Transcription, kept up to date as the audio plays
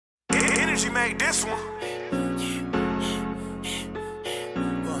Energy made this one.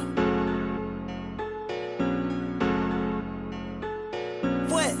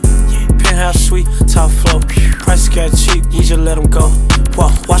 Penthouse suite, top floor. Price got cheap, we just let them go.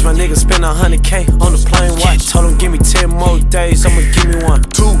 Whoa, watch my niggas spend 100K on the plane watch. Told him give me 10 more days, I'ma give me one.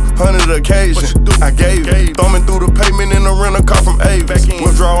 200 occasion, I gave it. Thumbing through the pavement in a rental car from Avis.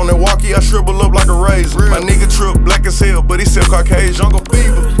 Withdraw on that walkie, I shrivel up like a razor. My nigga trip black as hell, but he still Caucasian. Jungle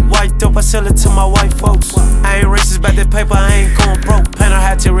fever. White dope, I sell it to my white folks. I ain't racist about that paper, I ain't going broke. Paint a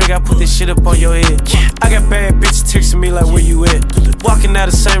hat to rig, I put this shit up on your head. I got bad bitches texting me like, where you at? Walking out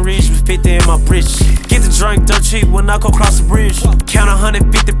of St. Regis with 50 in my bridge. Get the drink dirt cheap when I go across the bridge. Count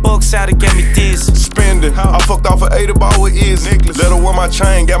 150 bucks out, it got me this. Spend it, I fucked off an 80 ball with Izzy. Let her wear my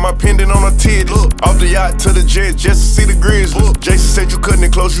chain, got my pendant on her titties. Off the yacht to the jet, just to see the grizzly. Jason said you cutting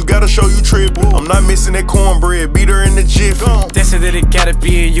it close, you gotta show you trip. I'm not missing that cornbread, beat her in the jiff. They said that it gotta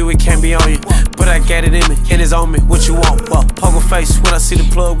be in you, it can't be on you. But I got it in me, and it's on me, what you want? Well, poker face, when I see the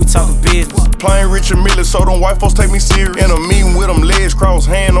plug, we talking business. Playing Richard Miller, so them white folks take me serious. And I'm meeting with them, legs crossed,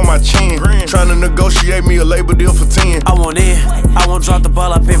 hand on my chin. Trying to negotiate me a label deal for 10. I want in, I won't drop the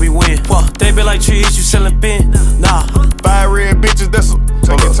ball up every win. Well, they be like trees, you selling bin? Nah. 5 red bitches, that's a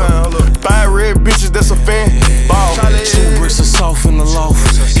take your time, hold up. 5 red bitches, that's a fan. Ball. 2 bricks of soft in the loft.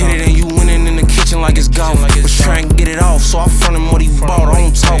 Hit it and you winning in the kitchen like it's golf. Was trying to get it off, so I front him what he bought. I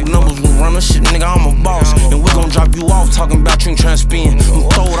don't talk numbers, we run the shit, nigga, I'm a boss. And we gon' drop you off, talking about you trying to spin. I'm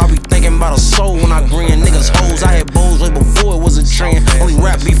throwed, I be thinking about a soul when I grin. Niggas hoes, I had bows way before it was a trend. Only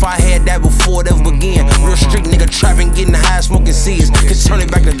rap beef, I had that before it ever began. Real street nigga trapping, getting high, smoking seeds. Could turn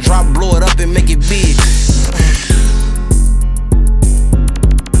it back to drop, blow it up and make it big.